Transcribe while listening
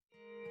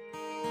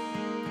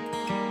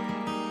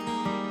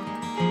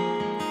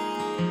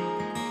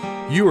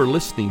You are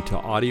listening to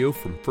audio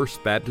from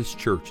First Baptist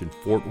Church in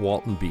Fort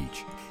Walton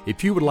Beach.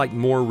 If you would like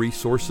more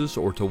resources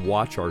or to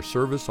watch our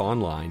service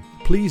online,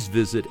 please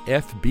visit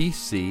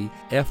fbcfwb.org.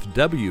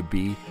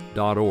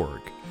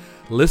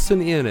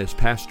 Listen in as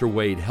Pastor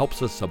Wade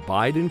helps us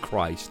abide in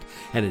Christ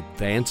and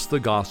advance the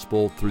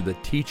gospel through the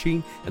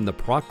teaching and the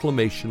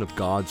proclamation of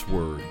God's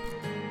Word.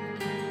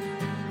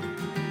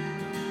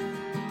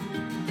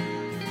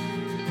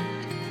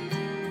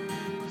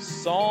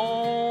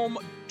 Psalm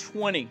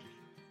 20.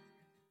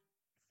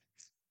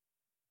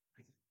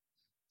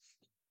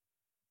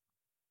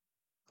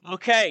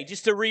 Okay,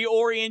 just to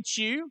reorient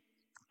you,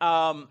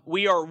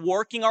 we are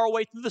working our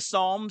way through the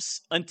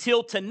Psalms.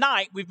 Until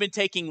tonight, we've been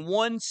taking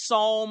one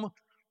Psalm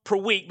per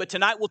week, but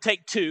tonight we'll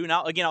take two.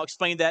 Now, again, I'll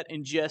explain that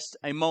in just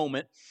a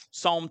moment,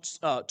 Psalms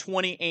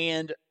 20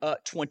 and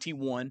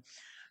 21.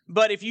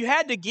 But if you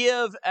had to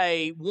give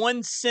a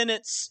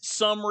one-sentence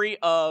summary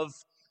of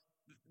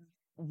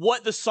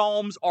what the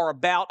Psalms are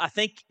about, I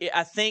think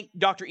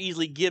Dr.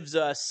 Easley gives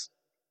us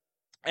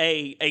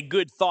a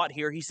good thought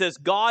here. He says,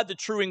 God, the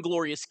true and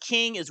glorious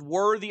King, is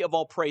worthy of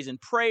all praise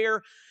and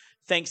prayer,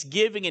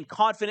 thanksgiving and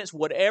confidence,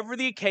 whatever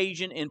the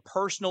occasion in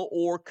personal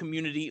or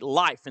community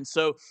life. And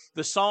so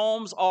the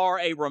Psalms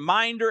are a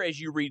reminder as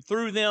you read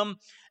through them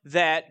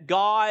that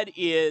God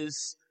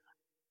is,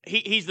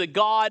 He's the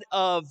God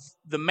of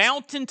the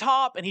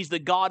mountaintop and He's the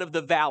God of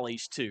the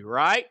valleys too,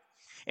 right?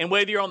 And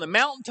whether you're on the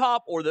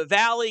mountaintop or the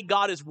valley,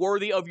 God is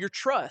worthy of your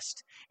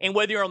trust. And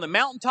whether you're on the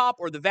mountaintop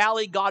or the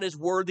valley, God is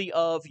worthy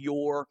of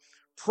your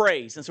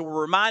praise. And so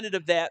we're reminded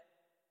of that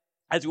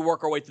as we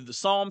work our way through the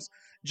Psalms.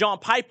 John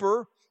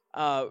Piper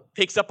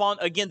picks up on,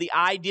 again, the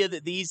idea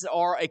that these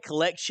are a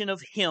collection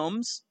of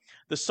hymns.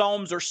 The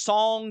Psalms are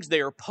songs, they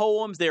are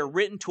poems, they are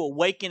written to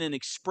awaken and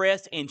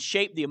express and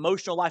shape the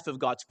emotional life of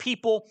God's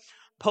people.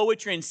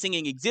 Poetry and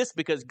singing exist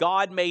because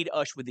God made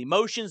us with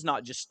emotions,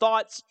 not just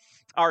thoughts.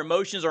 Our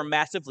emotions are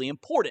massively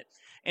important.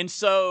 And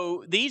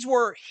so these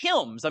were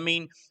hymns. I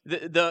mean,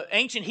 the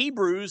ancient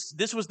Hebrews,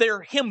 this was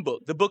their hymn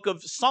book, the book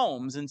of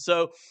Psalms. And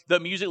so the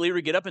music leader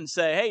would get up and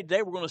say, hey,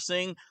 today we're going to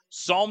sing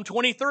Psalm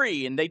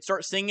 23. And they'd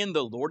start singing,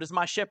 the Lord is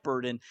my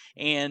shepherd,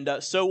 and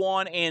so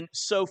on and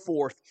so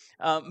forth.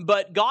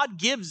 But God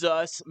gives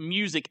us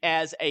music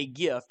as a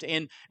gift.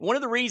 And one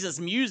of the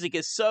reasons music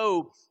is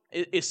so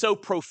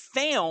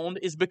profound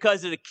is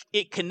because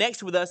it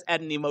connects with us at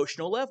an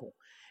emotional level.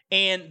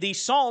 And these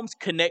Psalms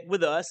connect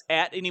with us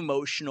at an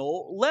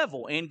emotional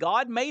level. And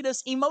God made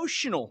us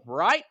emotional,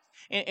 right?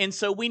 And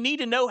so we need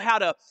to know how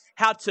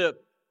to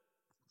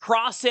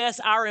process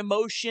our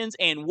emotions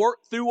and work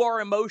through our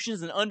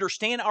emotions and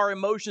understand our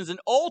emotions and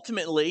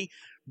ultimately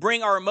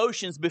bring our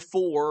emotions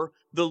before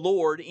the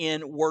Lord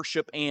in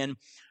worship and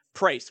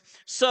praise.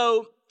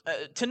 So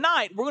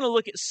tonight, we're going to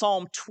look at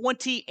Psalm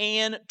 20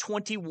 and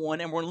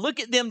 21, and we're going to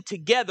look at them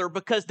together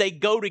because they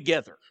go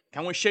together.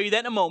 I'm going to show you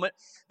that in a moment.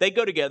 They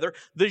go together.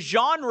 The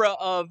genre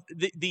of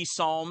these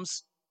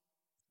Psalms,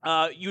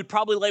 you would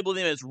probably label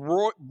them as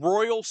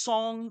royal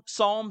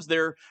psalms.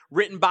 They're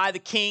written by the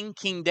king,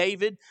 King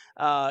David,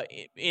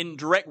 in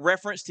direct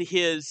reference to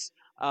his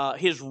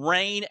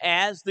reign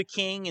as the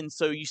king. And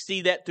so you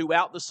see that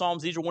throughout the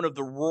Psalms. These are one of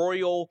the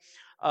royal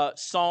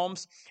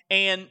Psalms.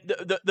 And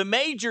the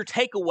major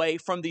takeaway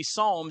from these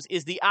Psalms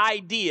is the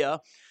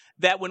idea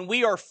that when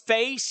we are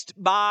faced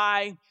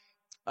by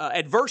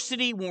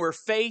adversity, when we're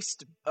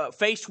faced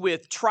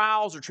with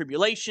trials or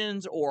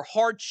tribulations or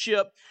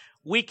hardship,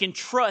 we can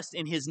trust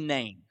in His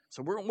name.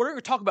 So we're going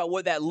to talk about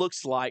what that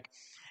looks like.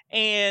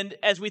 And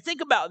as we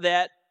think about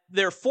that,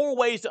 there are four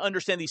ways to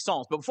understand these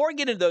Psalms. But before I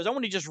get into those, I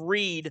want to just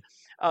read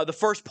the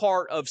first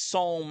part of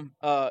Psalm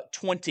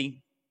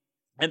 20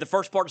 and the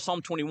first part of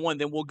Psalm 21.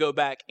 Then we'll go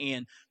back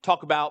and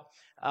talk about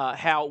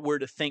how we're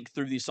to think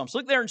through these Psalms.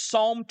 Look there in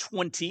Psalm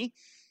 20,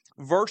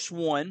 verse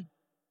 1.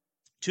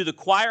 To the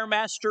choir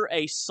master,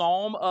 a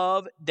psalm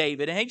of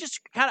David. And hey, just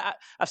kind of,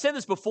 I've said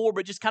this before,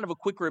 but just kind of a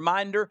quick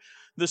reminder.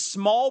 The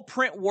small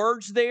print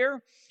words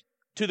there,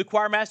 to the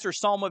choir master, a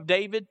psalm of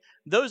David,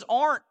 those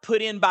aren't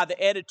put in by the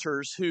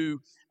editors who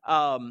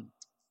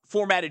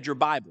formatted your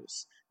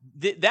Bibles.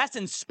 That's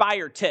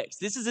inspired text.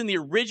 This is in the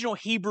original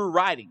Hebrew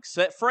writings.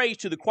 So that phrase,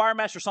 to the choir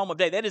master, psalm of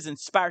David, that is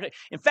inspired text.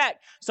 In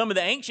fact, some of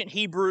the ancient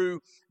Hebrew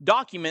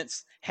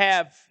documents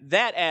have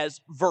that as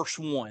verse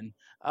 1,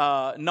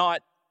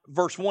 not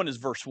verse 1 is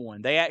verse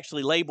 1. They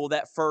actually label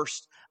that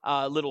first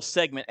little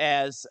segment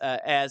as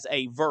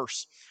a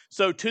verse.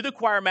 So, to the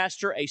choir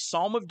master, a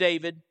psalm of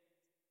David.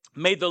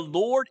 May the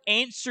Lord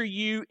answer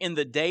you in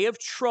the day of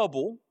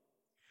trouble.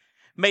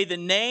 May the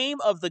name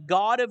of the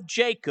God of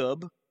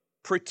Jacob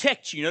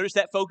protect you. Notice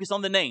that focus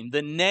on the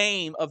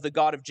name of the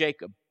God of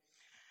Jacob.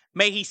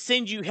 May He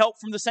send you help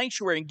from the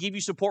sanctuary and give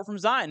you support from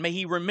Zion. May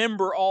He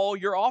remember all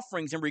your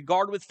offerings and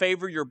regard with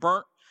favor your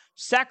burnt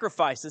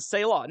sacrifices,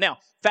 Selah. Now,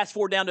 fast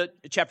forward down to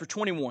chapter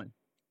 21.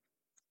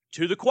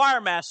 To the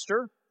choir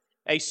master,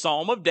 a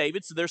psalm of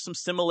David. So there's some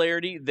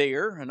similarity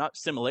there, not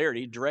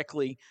similarity,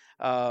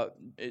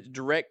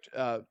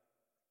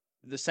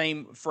 the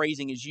same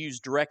phrasing is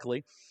used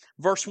directly.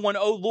 Verse 1,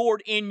 O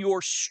Lord, in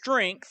your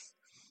strength,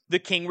 the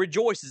king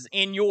rejoices.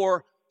 In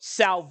your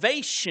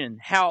salvation,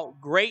 how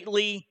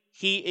greatly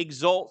he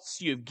exalts.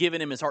 You have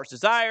given him his heart's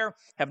desire,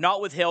 have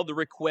not withheld the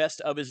request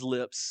of his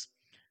lips.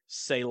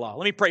 Selah.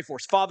 Let me pray for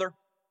us. Father,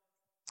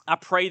 I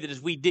pray that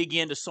as we dig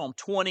into Psalm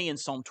 20 and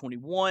Psalm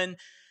 21,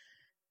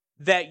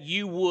 that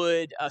you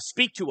would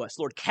speak to us.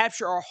 Lord,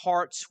 capture our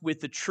hearts with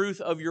the truth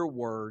of your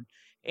word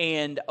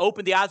and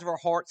open the eyes of our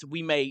hearts that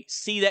we may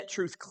see that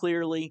truth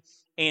clearly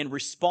and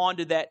respond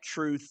to that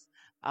truth,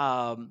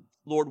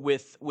 Lord,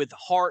 with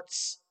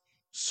hearts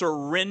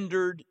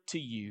surrendered to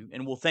you.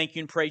 And we'll thank you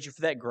and praise you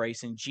for that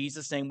grace. In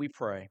Jesus' name we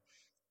pray.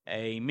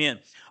 Amen.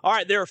 All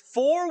right, there are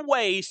 4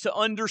 ways to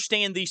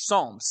understand these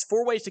Psalms,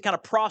 4 ways to kind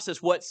of process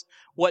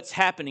what's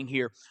happening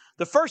here.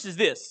 The first is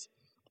this.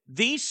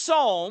 These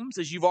Psalms,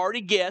 as you've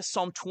already guessed,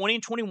 Psalm 20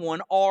 and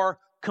 21, are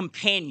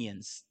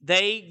companions.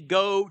 They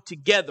go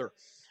together.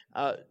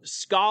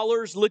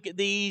 Scholars look at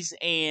these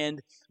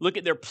and look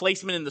at their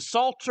placement in the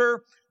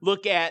Psalter,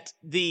 look at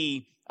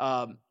the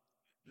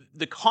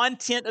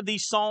content of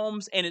these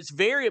Psalms, and it's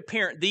very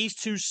apparent these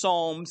 2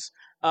 Psalms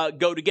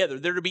go together.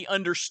 They're to be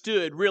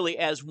understood really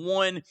as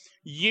one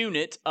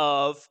unit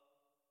of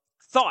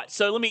thought.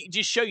 So let me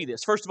just show you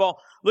this. First of all,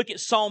 look at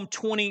Psalm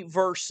 20,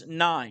 verse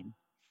 9.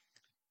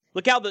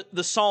 Look how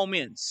the psalm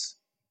ends.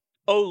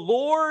 O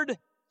Lord,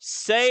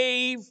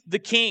 save the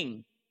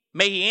king.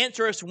 May he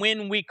answer us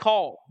when we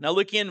call. Now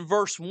look in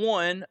verse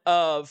 1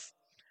 of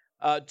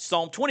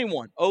Psalm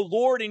 21. O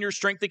Lord, in your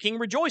strength the king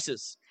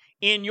rejoices.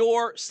 In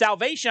your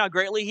salvation how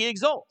greatly he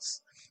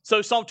exalts.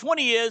 So Psalm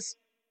 20 is,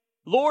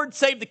 Lord,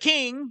 save the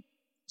king.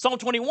 Psalm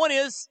 21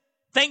 is,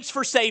 thanks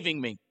for saving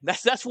me.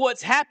 That's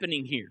what's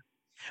happening here.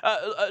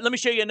 Let me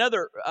show you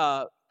another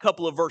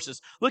couple of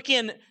verses. Look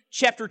in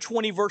chapter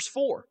 20, verse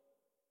 4.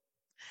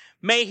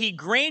 May he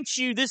grant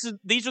you, these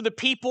are the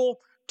people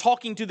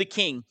talking to the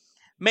king.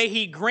 May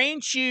he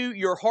grant you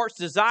your heart's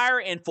desire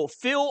and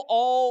fulfill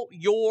all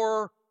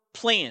your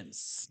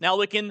plans. Now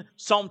look in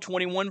Psalm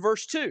 21,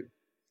 verse 2.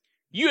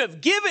 You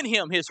have given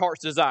him his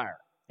heart's desire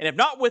and have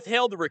not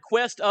withheld the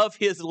request of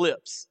his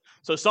lips.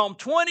 So Psalm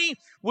 20,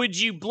 would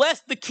you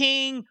bless the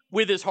king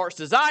with his heart's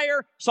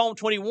desire? Psalm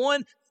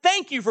 21,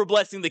 thank you for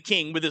blessing the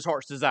king with his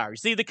heart's desire. You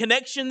see the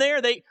connection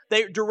there?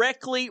 They're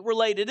directly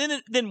related.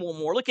 And then one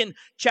more. Look in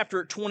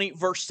chapter 20,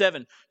 verse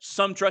 7.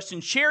 Some trust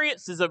in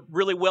chariots. This is a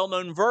really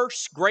well-known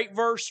verse, great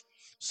verse.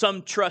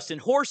 Some trust in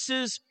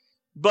horses,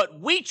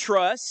 but we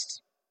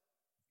trust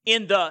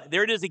in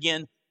there it is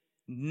again,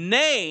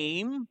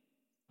 name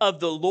of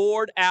the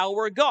Lord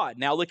our God.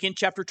 Now look in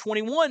chapter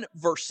 21,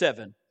 verse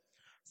 7.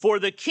 For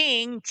the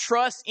king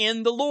trusts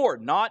in the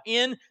Lord, not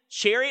in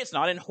chariots,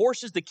 not in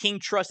horses. The king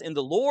trusts in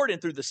the Lord,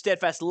 and through the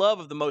steadfast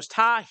love of the Most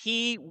High,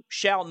 he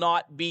shall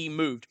not be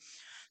moved.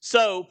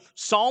 So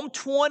Psalm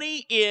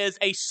 20 is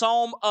a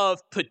psalm of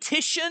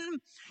petition.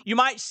 You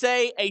might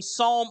say a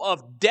psalm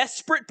of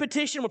desperate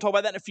petition. We'll talk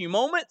about that in a few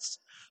moments.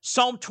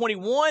 Psalm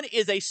 21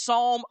 is a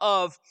psalm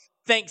of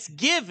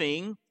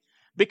thanksgiving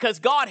because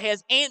God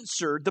has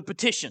answered the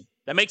petition.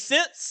 That makes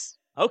sense?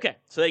 Okay,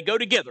 so they go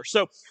together.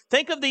 So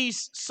think of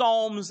these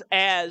psalms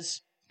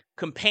as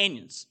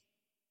companions.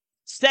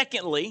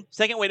 Secondly,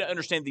 second way to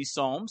understand these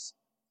psalms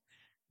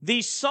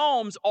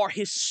are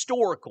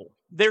historical.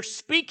 They're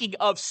speaking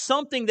of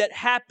something that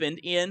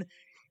happened in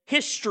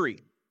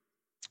history.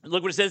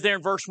 Look what it says there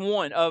in verse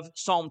 1 of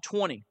Psalm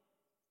 20.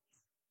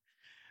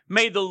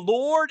 May the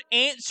Lord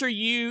answer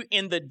you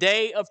in the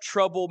day of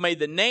trouble. May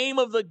the name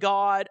of the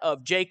God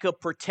of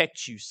Jacob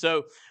protect you.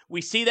 So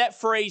we see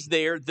that phrase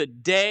there, the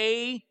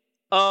day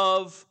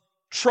of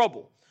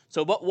trouble.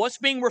 So what's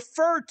being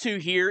referred to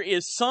here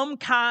is some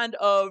kind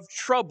of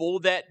trouble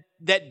that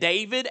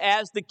David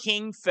as the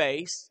king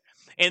faced.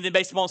 And then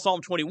based upon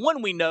Psalm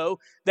 21, we know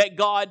that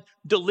God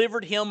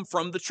delivered him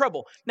from the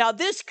trouble. Now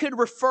this could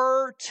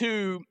refer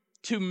to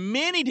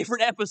many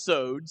different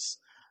episodes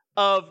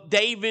of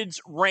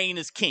David's reign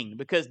as king,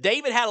 because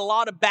David had a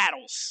lot of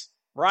battles,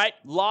 right?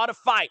 A lot of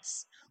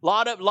fights. A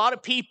lot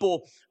of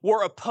people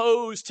were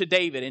opposed to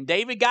David, and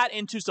David got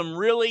into some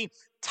really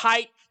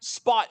tight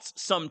spots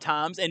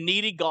sometimes and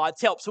needed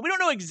God's help. So we don't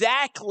know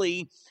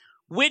exactly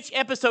which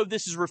episode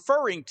this is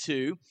referring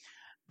to,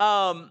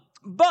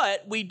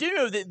 but we do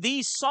know that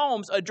these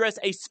Psalms address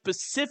a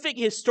specific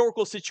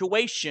historical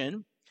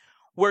situation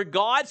where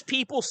God's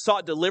people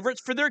sought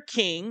deliverance for their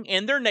king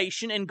and their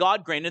nation, and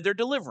God granted their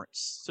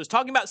deliverance. So it's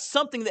talking about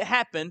something that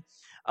happened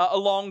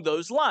along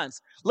those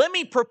lines. Let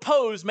me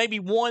propose maybe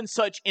one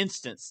such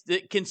instance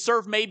that can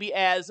serve maybe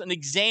as an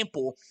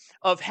example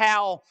of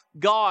how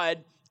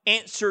God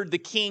answered the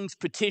king's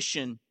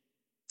petition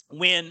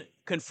when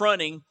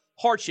confronting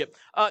hardship.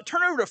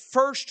 Turn over to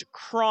 1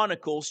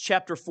 Chronicles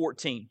chapter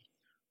 14.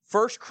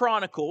 1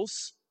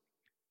 Chronicles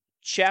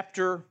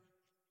chapter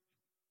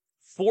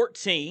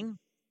 14.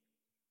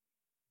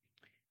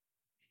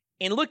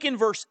 And look in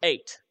verse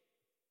 8.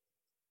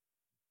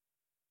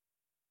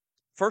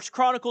 1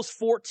 Chronicles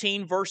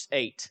 14, verse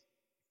 8.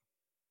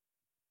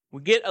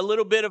 We get a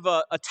little bit of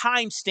a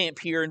timestamp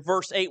here in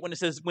verse 8 when it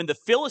says, when the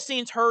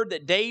Philistines heard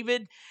that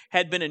David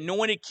had been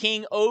anointed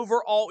king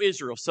over all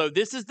Israel. So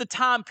this is the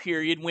time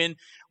period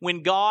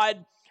when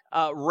God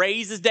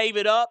raises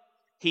David up.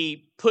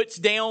 He puts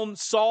down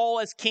Saul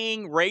as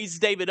king, raises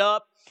David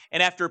up.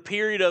 And after a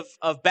period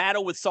of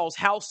battle with Saul's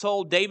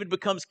household, David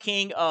becomes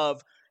king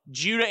of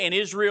Judah and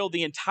Israel,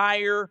 the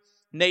entire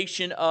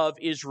nation of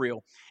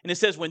Israel. And it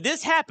says, when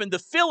this happened, the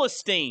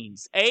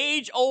Philistines,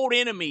 age-old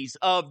enemies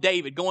of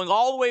David, going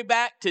all the way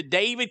back to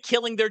David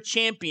killing their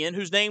champion,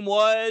 whose name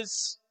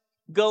was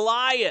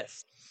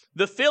Goliath.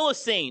 The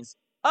Philistines,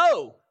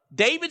 oh,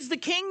 David's the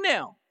king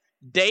now.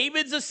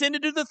 David's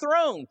ascended to the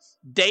throne.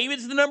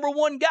 David's the number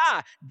one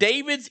guy.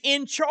 David's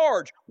in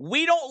charge.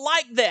 We don't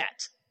like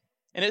that.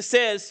 And it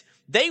says,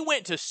 they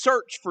went to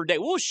search for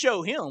David. We'll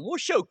show him. We'll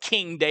show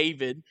King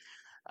David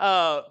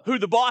who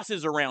the boss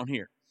is around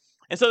here.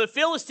 And so the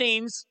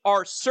Philistines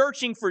are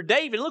searching for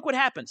David. Look what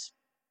happens.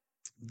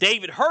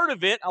 David heard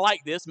of it. I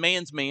like this,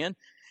 man's man.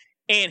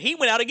 And he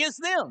went out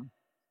against them.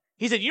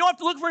 He said, you don't have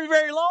to look for me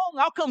very long.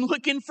 I'll come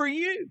looking for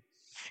you.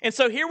 And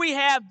so here we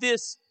have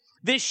this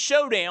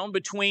showdown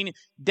between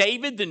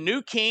David, the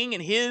new king,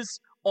 and his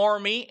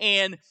army,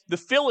 and the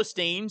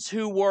Philistines,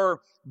 who were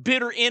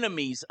bitter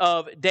enemies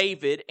of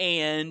David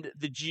and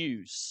the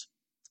Jews.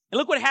 And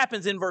look what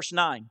happens in verse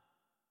 9.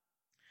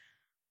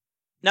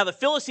 Now the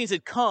Philistines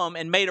had come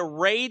and made a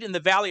raid in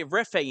the valley of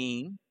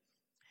Rephaim,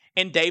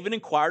 and David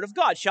inquired of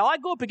God, shall I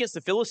go up against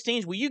the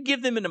Philistines? Will you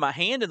give them into my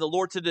hand? And the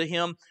Lord said to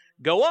him,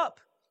 go up,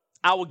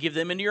 I will give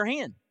them into your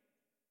hand. And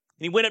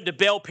he went up to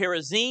Baal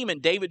Perazim, and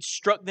David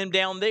struck them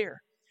down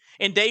there.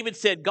 And David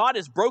said, God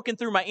has broken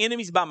through my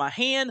enemies by my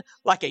hand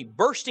like a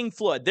bursting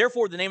flood.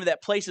 Therefore, the name of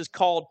that place is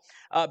called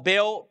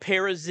Baal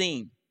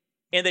Perazim.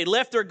 And they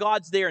left their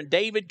gods there, and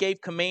David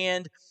gave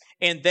command,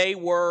 and they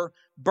were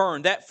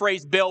burned. That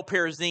phrase, Baal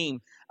Perazim,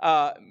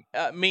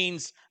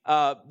 means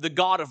the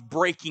God of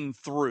breaking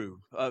through.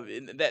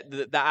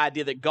 The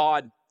idea that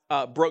God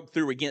broke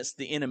through against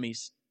the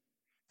enemies.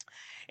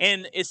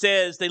 And it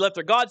says, they left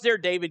their gods there.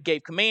 David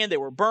gave command. They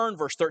were burned.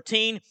 Verse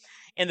 13.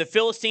 And the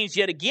Philistines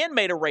yet again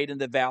made a raid in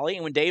the valley.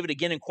 And when David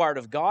again inquired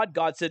of God,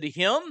 God said to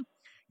him,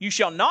 you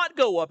shall not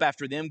go up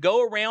after them.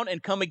 Go around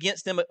and come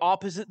against them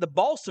opposite the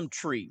balsam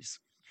trees.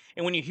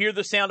 And when you hear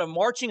the sound of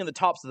marching in the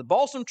tops of the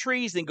balsam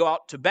trees, then go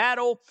out to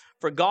battle.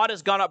 For God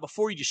has gone out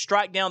before you to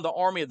strike down the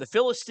army of the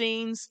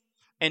Philistines.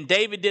 And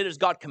David did as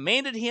God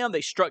commanded him.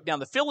 They struck down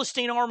the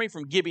Philistine army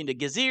from Gibeon to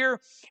Gezer.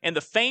 And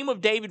the fame of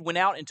David went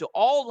out into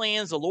all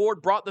lands. The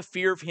Lord brought the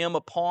fear of him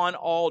upon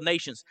all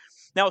nations.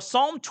 Now,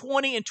 Psalm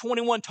 20 and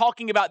 21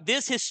 talking about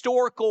this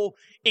historical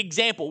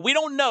example. We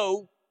don't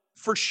know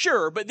for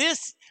sure, but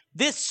this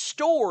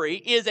story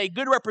is a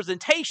good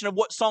representation of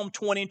what Psalm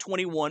 20 and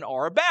 21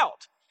 are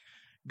about.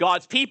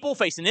 God's people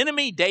face an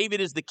enemy.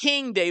 David is the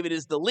king. David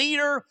is the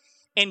leader.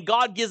 And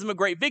God gives them a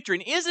great victory.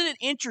 And isn't it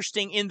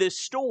interesting in this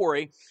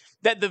story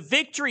that the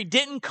victory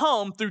didn't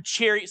come through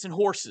chariots and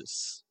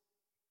horses?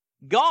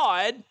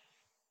 God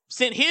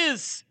sent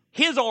his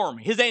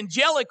army, his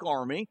angelic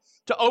army,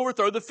 to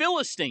overthrow the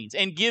Philistines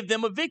and give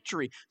them a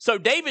victory. So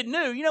David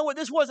knew, you know what,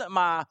 this wasn't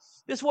my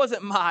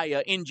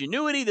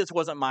ingenuity, this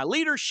wasn't my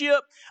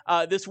leadership,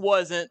 this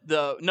wasn't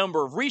the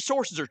number of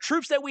resources or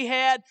troops that we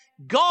had.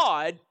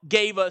 God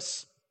gave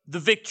us the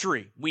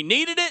victory. We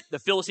needed it. The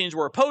Philistines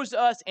were opposed to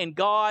us, and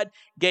God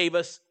gave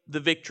us the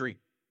victory.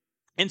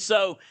 And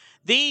so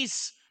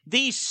these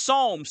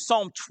Psalms,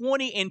 Psalm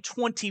 20 and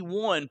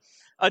 21,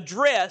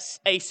 address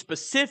a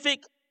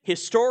specific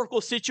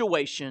historical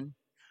situation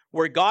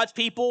where God's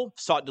people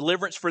sought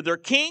deliverance for their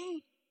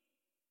king,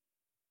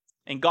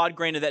 and God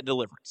granted that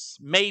deliverance.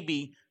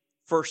 Maybe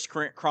 1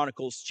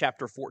 Chronicles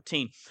chapter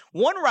 14.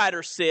 One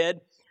writer said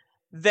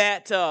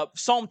that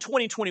Psalm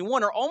 20 and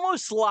 21 are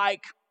almost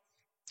like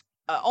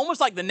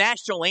the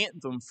national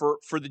anthem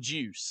for the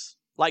Jews.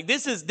 Like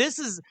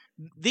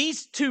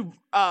these two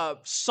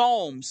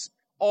psalms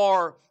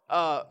are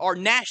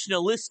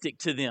nationalistic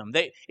to them.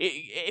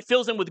 It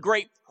fills them with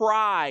great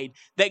pride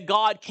that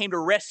God came to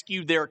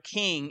rescue their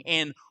king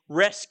and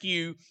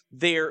rescue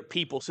their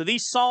people. So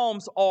these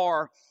psalms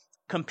are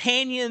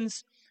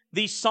companions.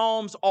 These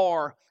psalms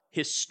are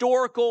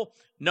historical.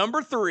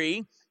 Number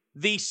 3,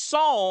 these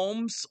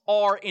psalms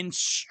are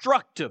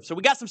instructive. So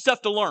we got some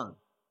stuff to learn.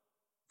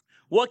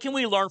 What can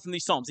we learn from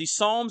these psalms? These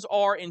psalms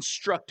are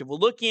instructive. We'll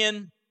look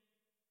in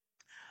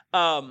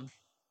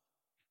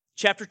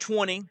chapter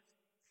 20,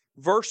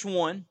 verse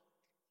 1.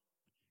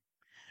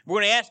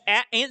 We're going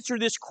to answer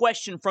this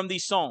question from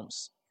these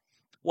psalms.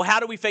 Well, how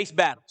do we face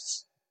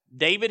battles?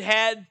 David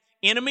had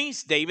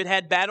enemies. David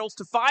had battles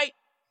to fight.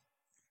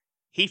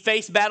 He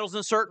faced battles in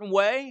a certain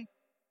way,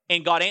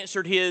 and God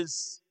answered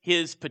his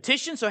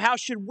petition. So how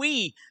should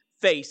we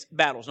face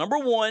battles? Number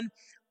 1,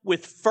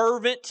 with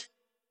fervent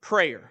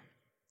prayer.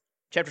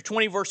 Chapter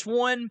 20, verse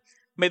 1,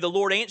 may the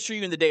Lord answer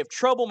you in the day of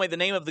trouble. May the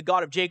name of the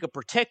God of Jacob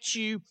protect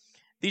you.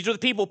 These are the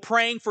people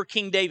praying for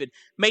King David.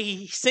 May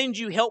he send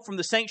you help from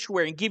the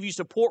sanctuary and give you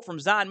support from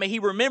Zion. May he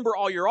remember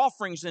all your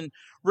offerings and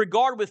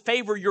regard with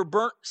favor your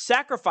burnt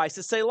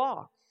sacrifices,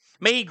 Selah.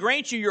 May he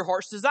grant you your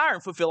heart's desire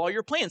and fulfill all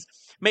your plans.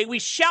 May we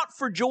shout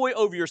for joy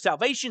over your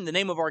salvation. In the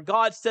name of our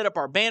God, set up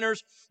our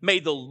banners. May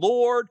the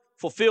Lord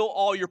fulfill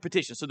all your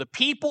petitions. So the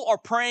people are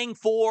praying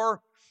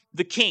for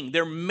the king.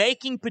 They're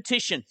making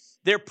petition.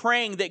 They're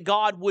praying that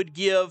God would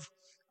give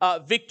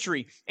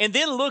victory. And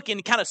then look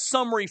in kind of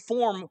summary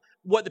form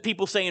what the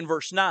people say in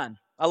verse 9.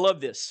 I love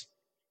this.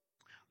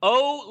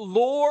 O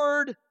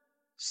Lord,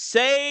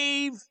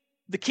 save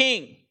the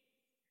king.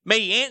 May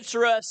he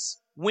answer us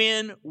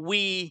when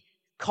we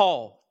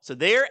call. So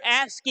they're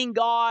asking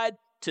God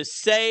to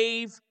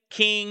save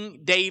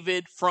King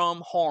David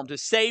from harm, to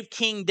save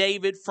King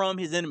David from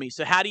his enemies.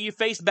 So how do you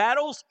face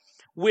battles?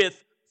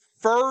 With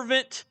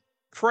fervent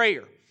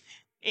prayer.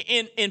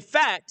 In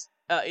fact,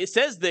 it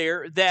says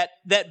there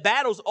that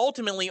battles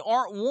ultimately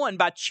aren't won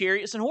by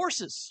chariots and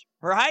horses,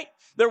 right?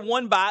 They're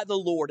won by the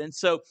Lord. And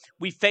so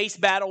we face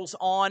battles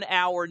on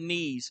our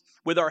knees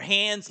with our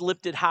hands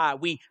lifted high.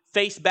 We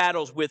face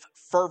battles with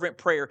fervent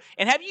prayer.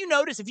 And have you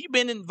noticed, if you've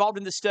been involved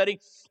in this study,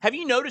 have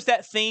you noticed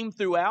that theme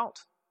throughout?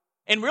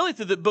 And really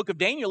through the book of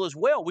Daniel as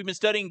well. We've been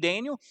studying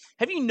Daniel.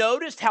 Have you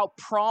noticed how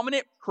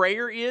prominent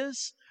prayer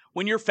is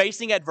when you're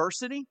facing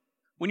adversity?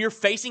 When you're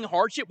facing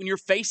hardship, when you're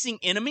facing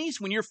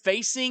enemies, when you're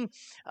facing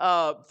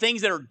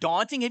things that are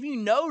daunting, have you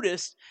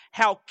noticed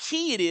how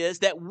key it is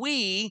that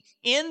we,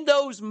 in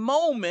those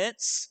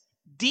moments,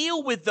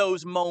 deal with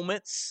those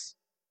moments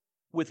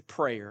with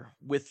prayer,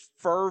 with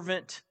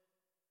fervent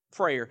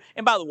prayer?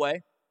 And by the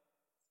way,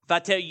 if I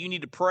tell you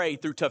need to pray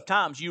through tough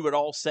times, you would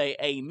all say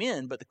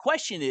amen. But the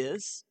question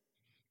is,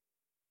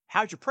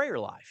 how's your prayer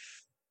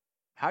life?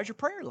 How's your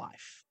prayer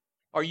life?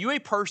 Are you a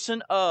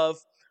person of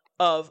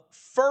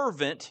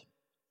fervent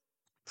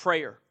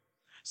prayer?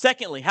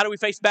 Secondly, how do we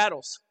face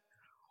battles?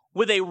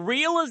 With a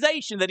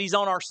realization that he's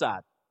on our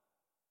side.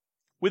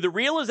 With a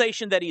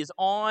realization that he is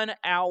on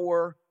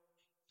our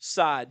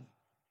side.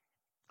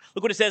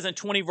 Look what it says in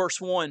 20 verse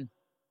 1.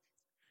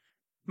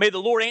 May the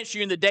Lord answer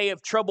you in the day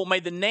of trouble. May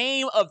the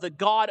name of the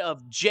God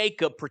of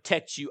Jacob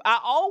protect you.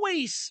 I'm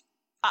always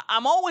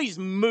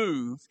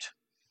moved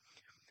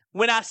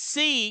when I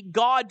see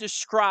God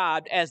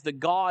described as the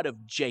God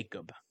of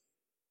Jacob.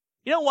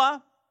 You know why?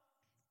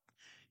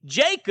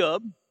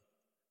 Jacob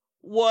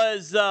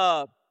was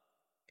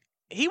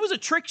he was a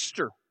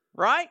trickster,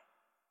 right?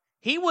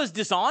 He was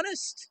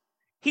dishonest.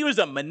 He was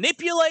a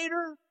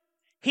manipulator.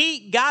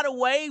 He got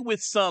away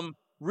with some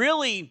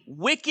really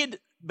wicked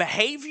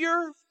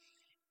behavior,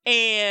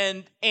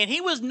 and he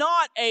was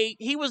not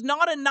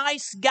a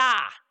nice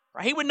guy.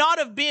 Right? He would not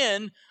have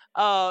been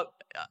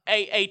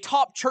a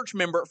top church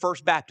member at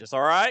First Baptist.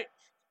 All right,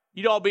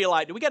 you'd all be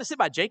like, "Do we got to sit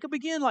by Jacob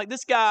again? Like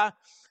this guy,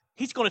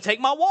 he's going to take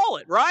my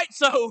wallet, right?"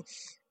 So.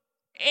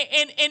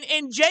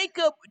 And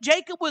Jacob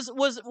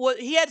was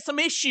he had some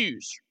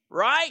issues,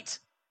 right?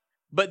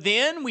 But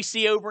then we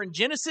see over in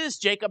Genesis,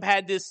 Jacob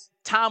had this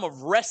time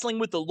of wrestling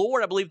with the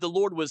Lord. I believe the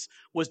Lord was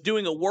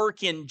doing a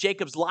work in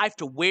Jacob's life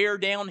to wear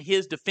down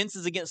his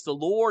defenses against the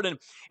Lord. And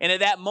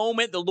at that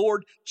moment, the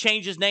Lord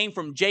changed his name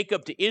from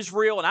Jacob to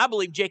Israel. And I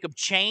believe Jacob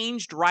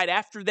changed right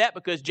after that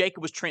because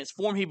Jacob was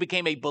transformed. He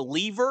became a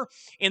believer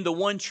in the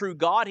one true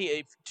God.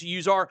 To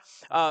use our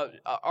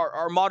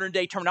modern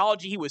day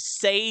terminology, he was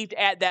saved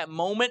at that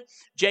moment.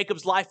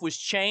 Jacob's life was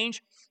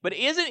changed. But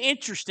isn't it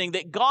interesting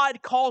that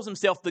God calls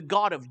himself the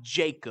God of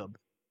Jacob?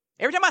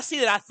 Every time I see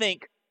that, I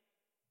think,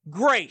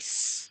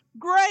 grace.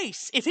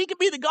 If he could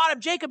be the God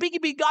of Jacob, he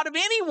could be God of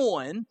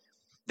anyone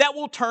that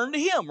will turn to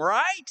him,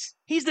 right?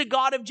 He's the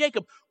God of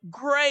Jacob.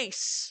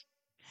 Grace.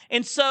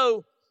 And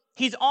so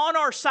he's on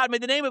our side. May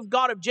the name of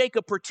God of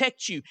Jacob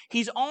protect you.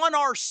 He's on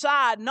our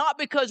side not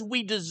because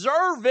we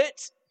deserve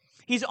it.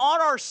 He's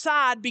on our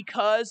side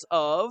because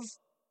of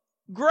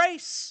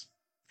grace.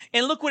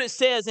 And look what it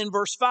says in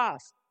verse 5.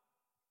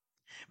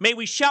 May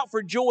we shout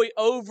for joy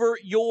over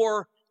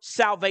your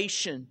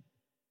salvation.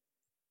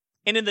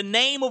 And in the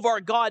name of our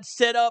God,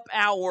 set up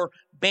our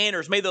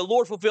banners. May the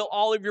Lord fulfill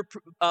all of your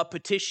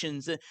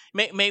petitions.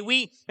 May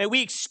we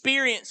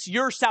experience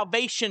your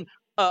salvation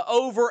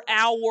over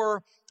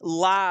our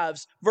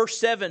lives. Verse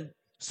 7,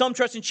 some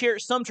trust in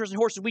chariots, some trust in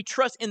horses. We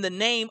trust in the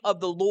name of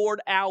the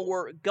Lord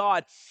our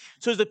God.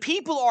 So as the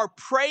people are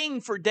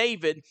praying for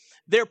David,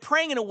 they're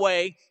praying in a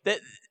way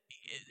that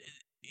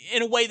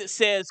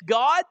says,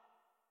 God,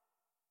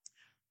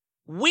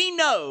 we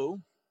know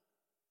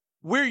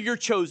we're your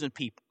chosen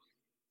people.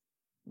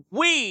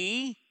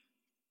 We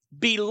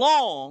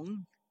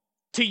belong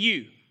to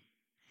you.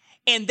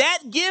 And that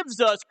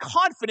gives us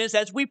confidence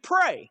as we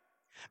pray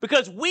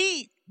because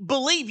we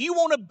believe you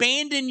won't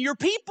abandon your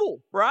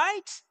people,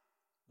 right?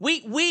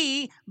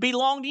 We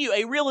belong to you.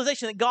 A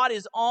realization that God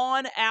is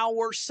on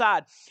our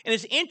side. And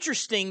it's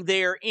interesting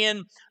there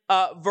in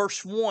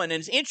verse 1. And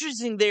it's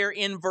interesting there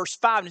in verse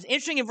 5. And it's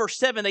interesting in verse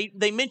 7.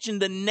 They mention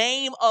the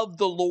name of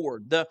the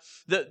Lord. The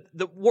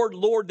word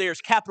Lord there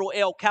is capital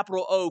L,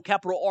 capital O,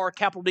 capital R,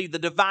 capital D. The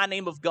divine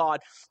name of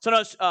God.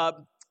 Sometimes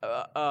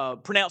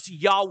pronounced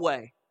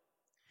Yahweh.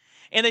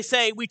 And they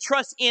say, we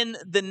trust in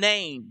the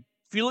name.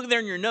 If you look there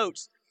in your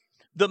notes,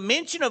 The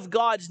mention of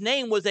God's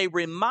name was a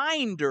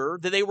reminder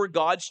that they were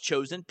God's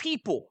chosen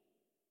people.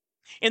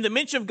 And the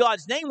mention of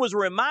God's name was a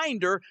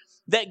reminder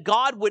that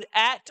God would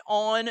act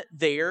on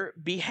their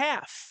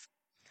behalf.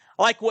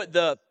 Like what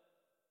the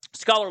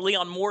scholar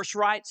Leon Morris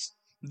writes,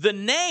 the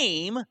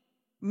name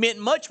meant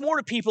much more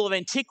to people of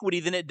antiquity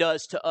than it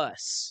does to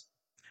us.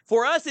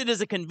 For us, it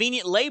is a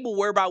convenient label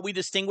whereby we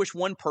distinguish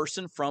one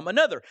person from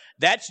another.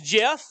 That's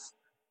Jeff.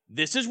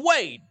 This is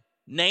Wade.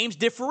 Names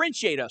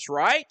differentiate us,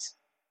 right?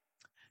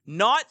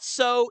 Not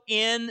so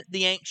in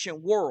the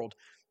ancient world.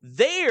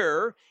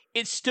 There,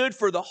 it stood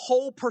for the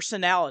whole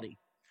personality.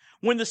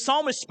 When the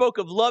psalmist spoke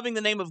of loving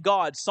the name of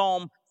God,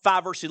 Psalm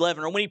 5, verse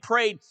 11, or when he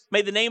prayed,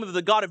 may the name of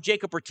the God of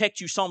Jacob protect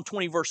you, Psalm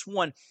 20, verse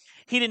 1,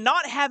 he did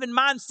not have in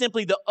mind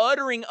simply the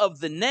uttering of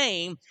the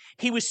name.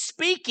 He was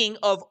speaking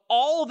of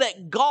all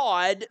that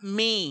God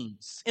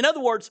means. In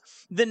other words,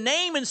 the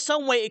name in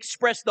some way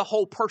expressed the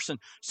whole person.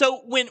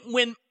 So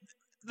when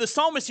the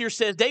psalmist here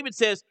says, David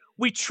says,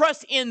 we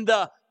trust in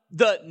the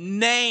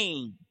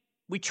name.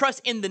 We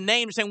trust in the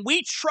name. They're saying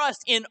we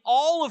trust in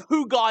all of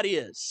who God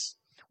is.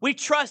 We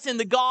trust in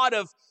the God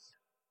of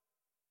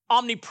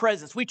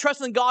omnipresence. We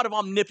trust in the God of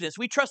omnipotence.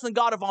 We trust in the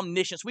God of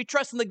omniscience. We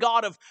trust in the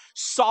God of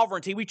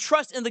sovereignty. We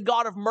trust in the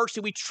God of mercy.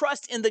 We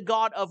trust in the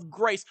God of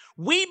grace.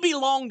 We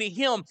belong to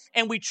Him,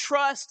 and we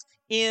trust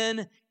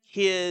in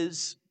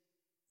His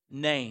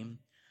name.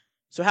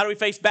 So how do we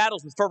face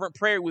battles? With fervent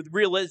prayer, with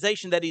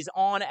realization that He's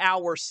on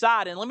our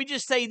side. And let me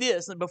just say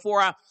this, and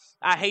before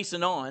I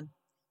hasten on.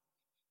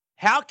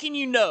 How can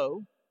you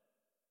know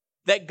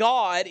that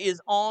God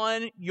is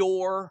on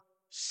your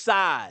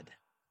side?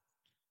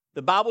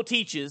 The Bible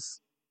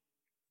teaches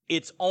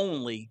it's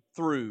only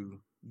through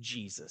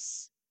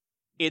Jesus.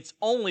 It's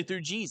only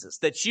through Jesus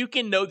that you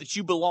can know that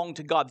you belong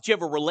to God, that you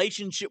have a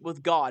relationship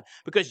with God,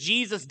 because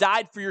Jesus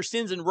died for your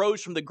sins and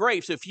rose from the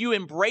grave. So if you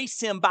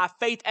embrace Him by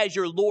faith as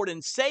your Lord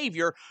and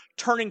Savior,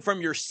 turning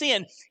from your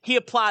sin, He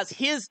applies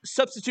His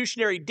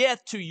substitutionary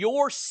death to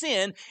your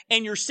sin,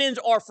 and your sins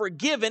are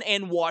forgiven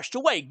and washed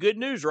away. Good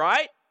news,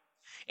 right?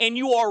 And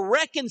you are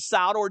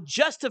reconciled or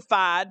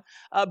justified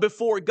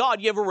before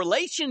God. You have a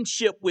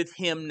relationship with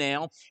Him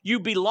now. You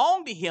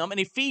belong to Him. And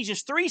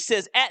Ephesians 3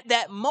 says, at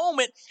that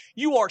moment,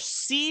 you are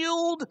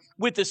sealed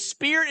with the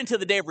Spirit until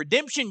the day of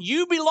redemption.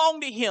 You belong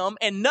to Him,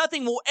 and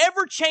nothing will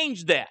ever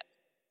change that.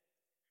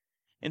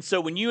 And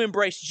so when you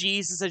embrace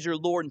Jesus as your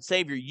Lord and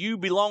Savior, you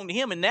belong to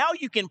Him. And now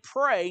you can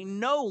pray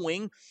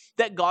knowing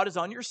that God is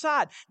on your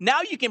side.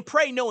 Now you can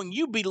pray knowing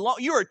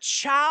you're a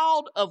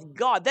child of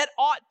God. That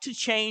ought to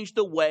change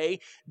the way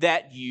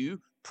that you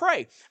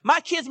pray.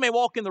 My kids may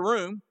walk in the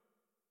room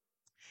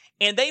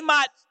and they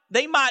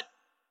might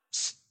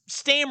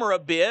stammer a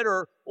bit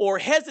or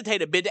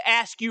hesitate a bit to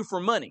ask you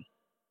for money.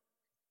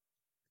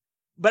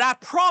 But I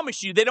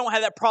promise you, they don't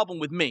have that problem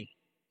with me.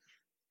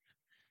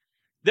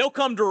 They'll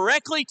come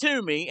directly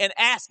to me and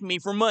ask me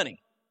for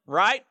money,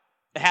 right?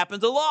 It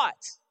happens a lot.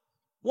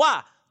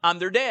 Why? I'm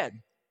their dad.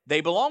 They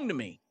belong to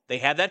me. They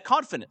have that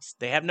confidence.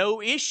 They have no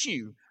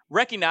issue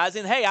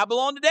recognizing, hey, I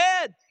belong to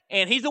Dad,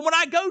 and He's the one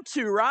I go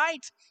to,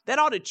 right? That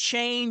ought to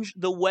change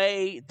the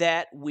way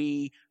that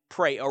we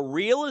pray. A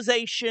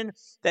realization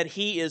that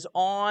He is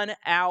on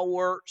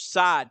our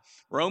side.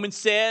 Romans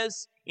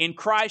says in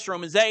Christ,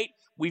 Romans 8,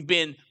 We've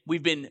been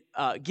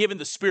given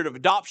the spirit of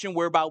adoption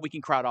whereby we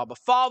can cry out, Abba,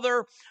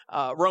 Father.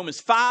 Romans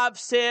 5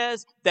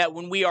 says that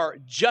when we are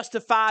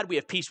justified, we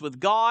have peace with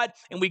God,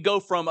 and we go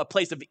from a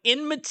place of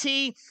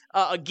enmity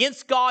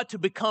against God to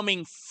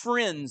becoming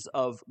friends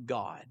of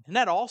God. Isn't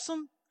that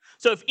awesome?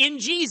 So if in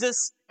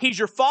Jesus, He's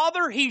your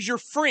Father, He's your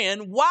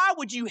friend, why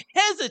would you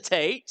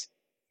hesitate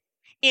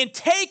in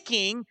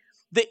taking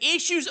the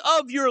issues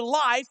of your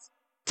life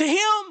to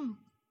Him?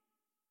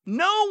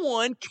 No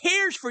one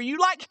cares for you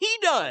like He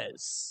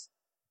does.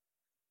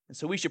 And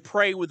so we should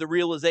pray with the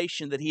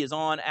realization that He is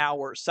on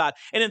our side.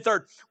 And then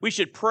third, we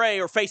should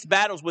pray or face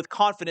battles with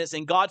confidence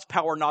in God's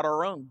power, not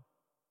our own.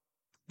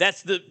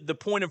 That's the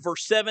point of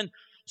verse 7.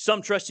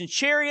 Some trust in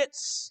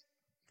chariots,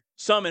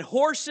 some in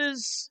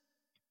horses,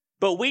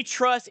 but we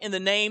trust in the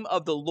name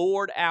of the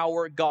Lord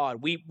our God.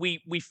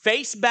 We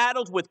face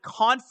battles with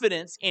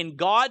confidence in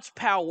God's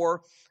power,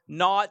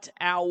 not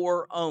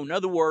our own. In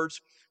other words,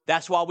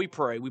 that's why we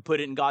pray. We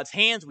put it in God's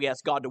hands. We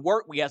ask God to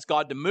work. We ask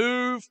God to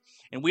move.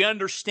 And we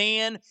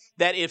understand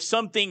that if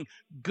something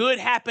good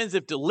happens,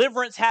 if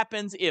deliverance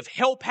happens, if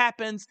help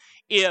happens,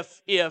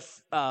 if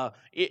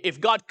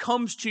God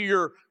comes to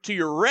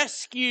your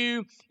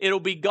rescue, it'll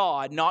be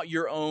God, not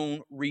your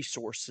own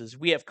resources.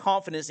 We have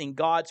confidence in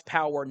God's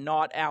power,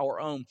 not our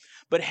own.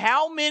 But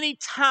how many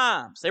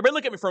times, everybody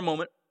look at me for a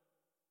moment,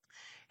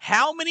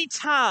 how many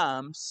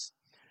times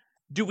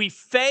do we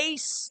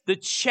face the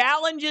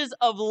challenges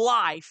of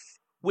life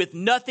with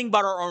nothing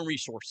but our own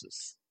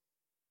resources?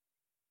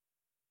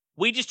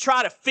 We just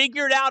try to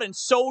figure it out and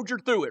soldier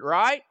through it,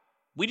 right?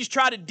 We just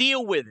try to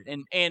deal with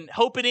it and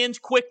hope it ends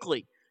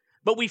quickly.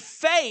 But we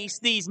face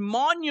these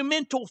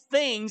monumental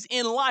things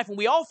in life, and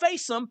we all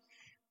face them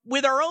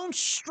with our own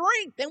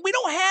strength, and we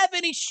don't have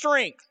any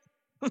strength.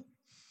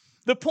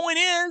 The point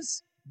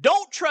is,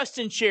 Don't trust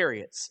in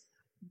chariots.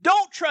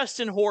 Don't trust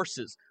in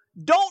horses.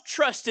 Don't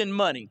trust in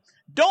money.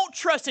 Don't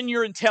trust in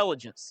your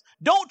intelligence.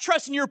 Don't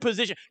trust in your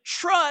position.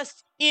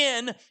 Trust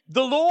in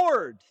the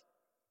Lord,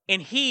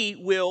 and He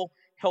will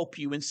help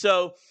you. And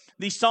so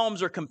these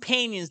Psalms are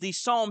companions. These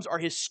Psalms are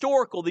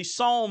historical. These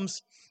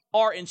Psalms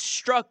are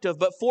instructive.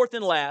 But fourth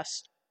and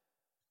last,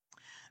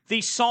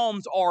 these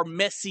Psalms are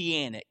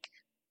messianic.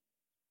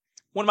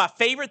 One of my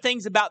favorite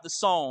things about the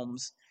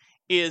Psalms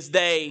is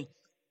they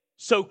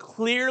so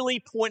clearly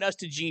point us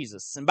to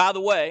Jesus. And by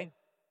the way,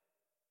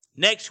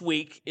 next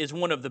week is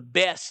one of the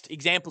best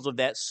examples of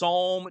that,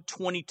 Psalm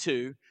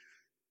 22,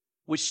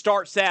 which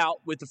starts out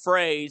with the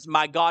phrase,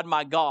 my God,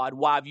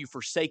 why have you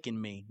forsaken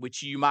me?"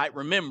 Which you might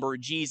remember,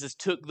 Jesus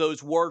took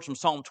those words from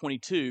Psalm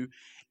 22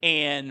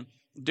 and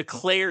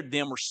declared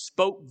them or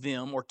spoke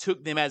them or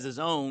took them as his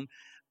own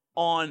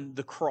on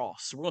the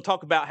cross. We're going to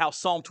talk about how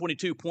Psalm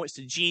 22 points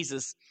to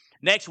Jesus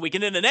next week.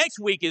 And then the next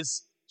week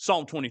is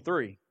Psalm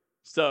 23.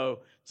 So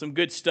some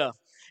good stuff.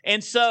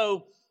 And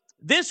so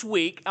this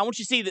week, I want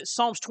you to see that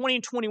Psalms 20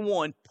 and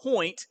 21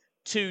 point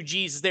to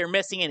Jesus. They're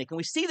messianic. And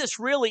we see this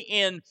really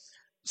in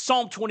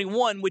Psalm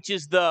 21, which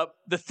is the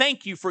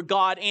thank you for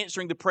God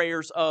answering the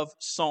prayers of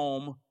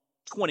Psalm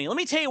 20. Let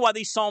me tell you why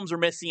these Psalms are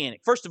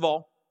messianic. First of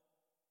all,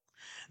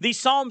 these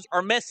Psalms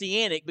are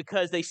messianic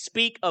because they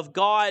speak of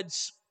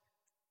God's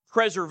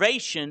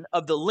preservation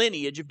of the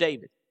lineage of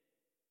David.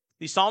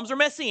 These Psalms are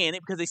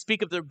messianic because they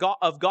speak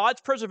of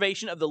God's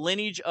preservation of the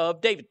lineage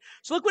of David.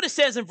 So look what it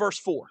says in verse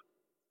 4.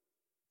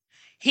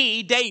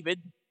 He,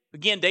 David,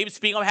 again, David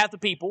speaking on behalf of the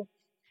people,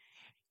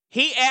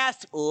 he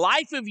asked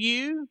life of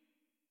you,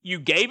 you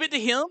gave it to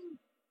him,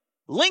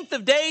 length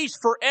of days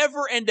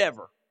forever and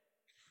ever.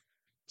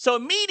 So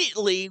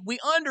immediately we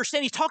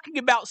understand he's talking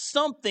about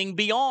something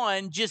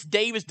beyond just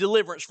David's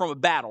deliverance from a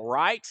battle,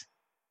 right?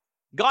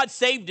 God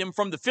saved him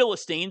from the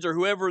Philistines or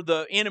whoever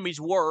the enemies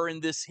were in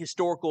this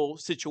historical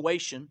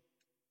situation.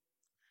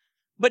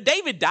 But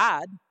David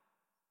died,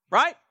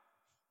 right?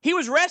 He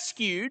was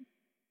rescued,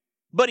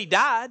 but he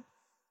died.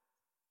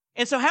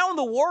 And so how in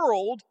the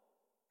world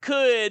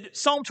could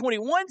Psalm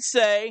 21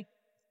 say,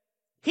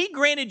 he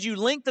granted you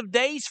length of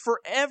days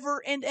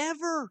forever and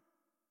ever?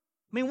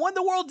 I mean, what in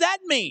the world does that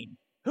mean?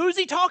 Who's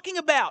he talking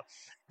about?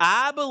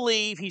 I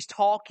believe he's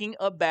talking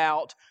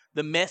about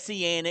the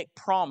messianic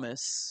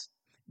promise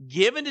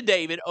given to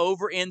David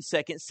over in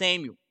 2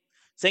 Samuel.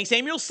 2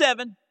 Samuel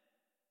 7,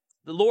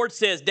 the Lord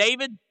says,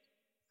 David,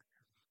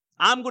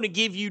 I'm going to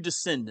give you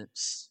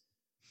descendants.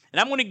 And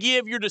I'm going to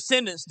give your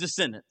descendants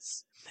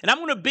descendants. And I'm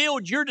going to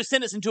build your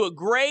descendants into a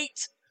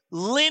great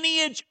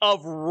lineage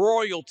of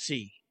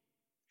royalty.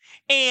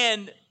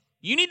 And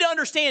you need to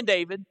understand,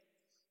 David,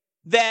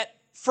 that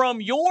from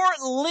your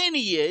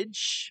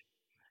lineage,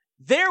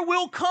 there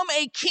will come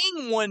a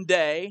king one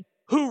day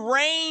who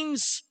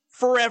reigns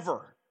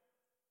forever.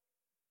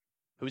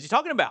 Who is he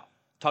talking about?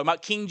 Talking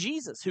about King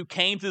Jesus, who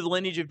came through the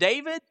lineage of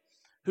David,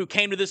 who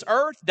came to this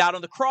earth, died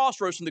on the cross,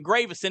 rose from the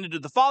grave, ascended to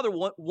the Father,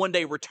 one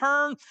day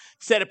return,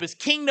 set up his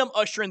kingdom,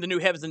 usher in the new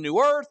heavens and new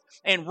earth,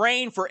 and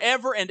reign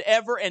forever and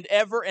ever and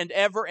ever and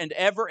ever and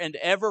ever and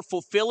ever,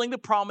 fulfilling the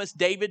promise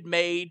David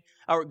made,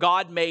 or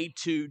God made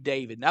to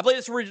David. Now, I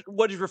believe that's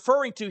what he's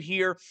referring to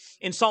here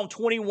in Psalm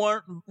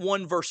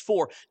 21, verse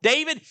 4.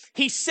 David,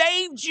 he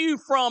saved you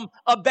from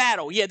a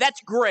battle. Yeah,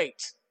 that's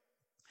great.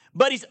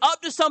 But he's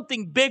up to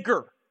something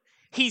bigger.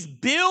 He's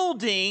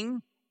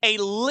building a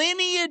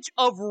lineage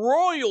of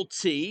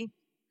royalty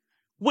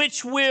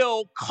which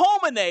will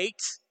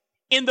culminate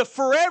in the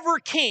forever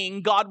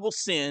king God will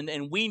send,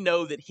 and we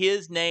know that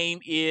his name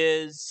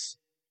is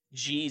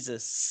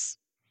Jesus.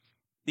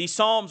 These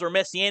Psalms are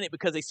messianic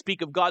because they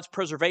speak of God's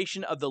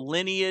preservation of the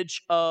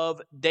lineage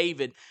of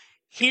David.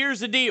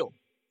 Here's the deal.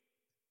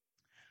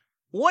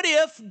 What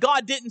if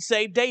God didn't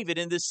save David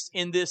in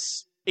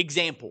this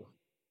example?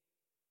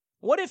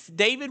 What if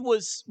David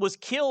was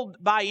killed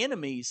by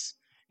enemies,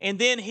 and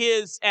then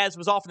as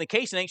was often the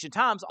case in ancient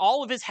times,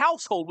 all of his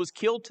household was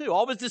killed too.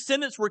 All of his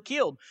descendants were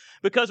killed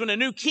because when a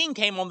new king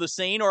came on the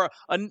scene or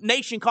a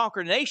nation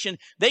conquered a nation,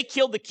 they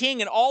killed the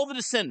king and all the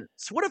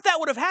descendants. What if that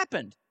would have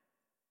happened?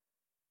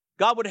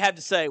 God would have had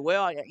to say,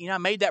 well, I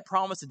made that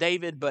promise to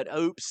David, but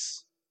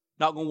oops,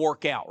 not going to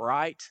work out,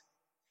 right?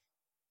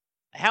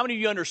 How many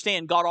of you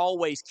understand God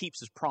always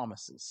keeps his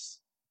promises,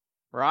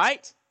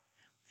 right?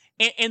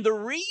 And the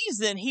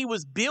reason he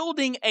was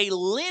building a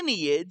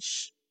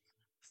lineage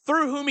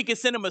through whom he could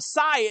send a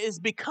Messiah is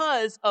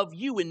because of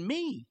you and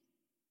me.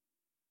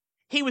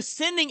 He was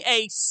sending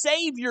a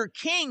Savior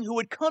King who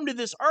would come to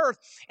this earth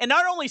and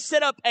not only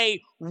set up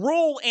a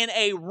rule and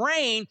a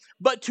reign,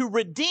 but to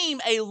redeem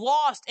a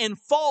lost and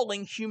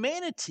falling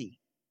humanity.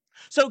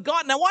 So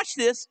God, now watch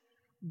this,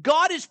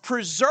 God is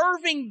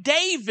preserving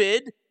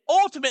David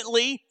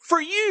ultimately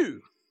for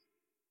you.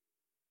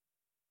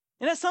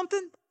 Isn't that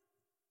something?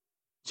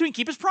 So he can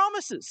keep his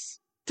promises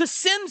to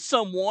send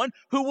someone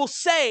who will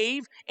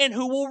save and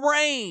who will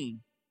reign.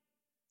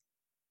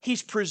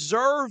 He's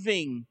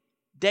preserving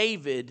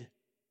David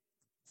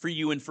for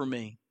you and for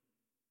me.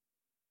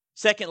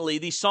 Secondly,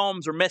 these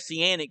Psalms are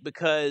messianic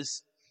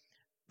because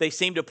they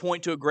seem to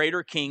point to a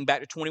greater king. Back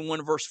to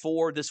 21 verse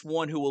 4, this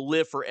one who will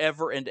live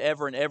forever and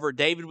ever and ever.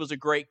 David was a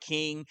great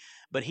king,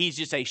 but he's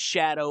just a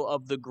shadow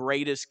of the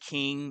greatest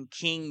king,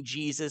 King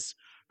Jesus,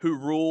 who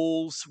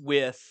rules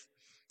with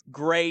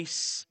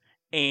grace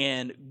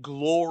and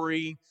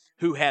glory,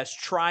 who has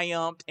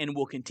triumphed and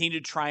will continue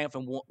to triumph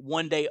and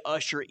one day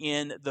usher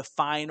in the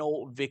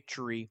final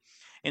victory.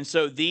 And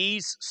so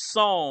these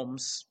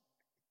Psalms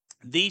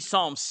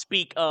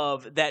speak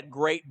of that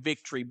great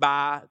victory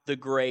by the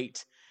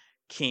great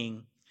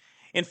King.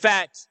 In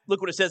fact,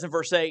 look what it says in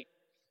verse 8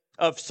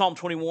 of Psalm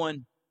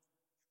 21.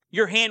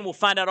 Your hand will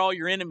find out all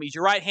your enemies.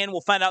 Your right hand will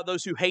find out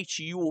those who hate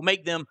you. You will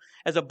make them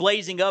as a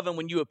blazing oven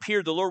when you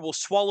appear. The Lord will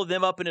swallow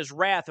them up in his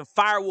wrath, and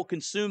fire will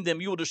consume them.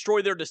 You will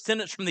destroy their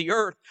descendants from the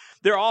earth,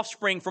 their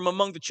offspring from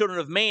among the children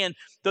of man.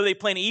 Though they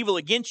plan evil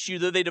against you,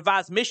 though they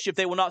devise mischief,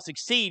 they will not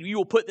succeed. You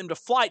will put them to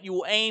flight. You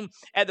will aim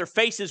at their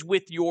faces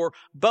with your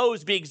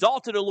bows. Be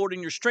exalted, O Lord,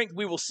 in your strength.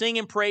 We will sing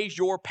and praise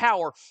your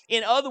power.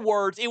 In other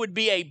words, it would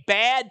be a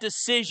bad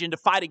decision to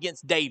fight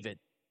against David.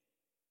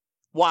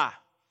 Why?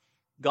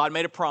 God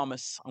made a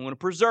promise. I'm going to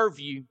preserve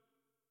you.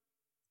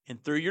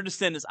 And through your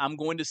descendants, I'm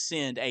going to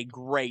send a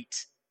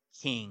great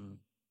king.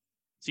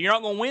 So you're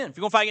not going to win. If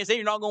you're going to fight against David,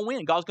 you're not going to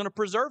win. God's going to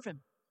preserve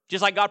him.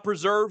 Just like God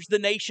preserves the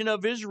nation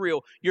of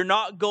Israel. You're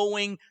not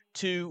going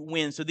to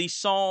win. So these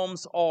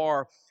Psalms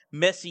are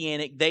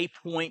messianic. They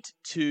point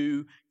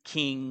to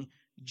King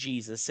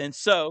Jesus. And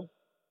so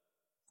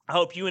I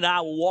hope you and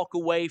I will walk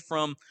away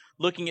from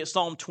looking at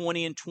Psalm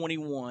 20 and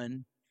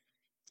 21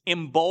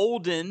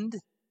 emboldened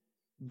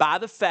by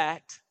the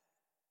fact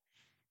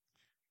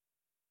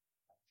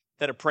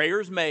that a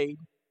prayer is made.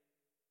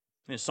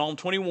 And in Psalm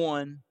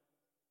 21,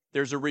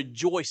 there's a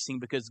rejoicing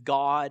because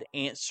God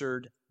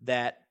answered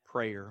that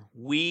prayer.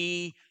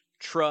 We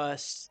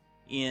trust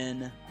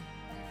in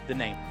the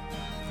name.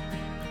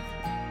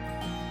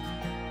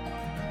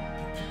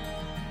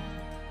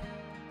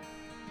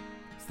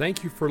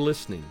 Thank you for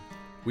listening.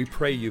 We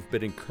pray you've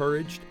been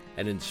encouraged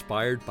and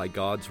inspired by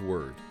God's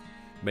Word.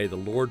 May the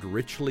Lord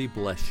richly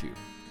bless you.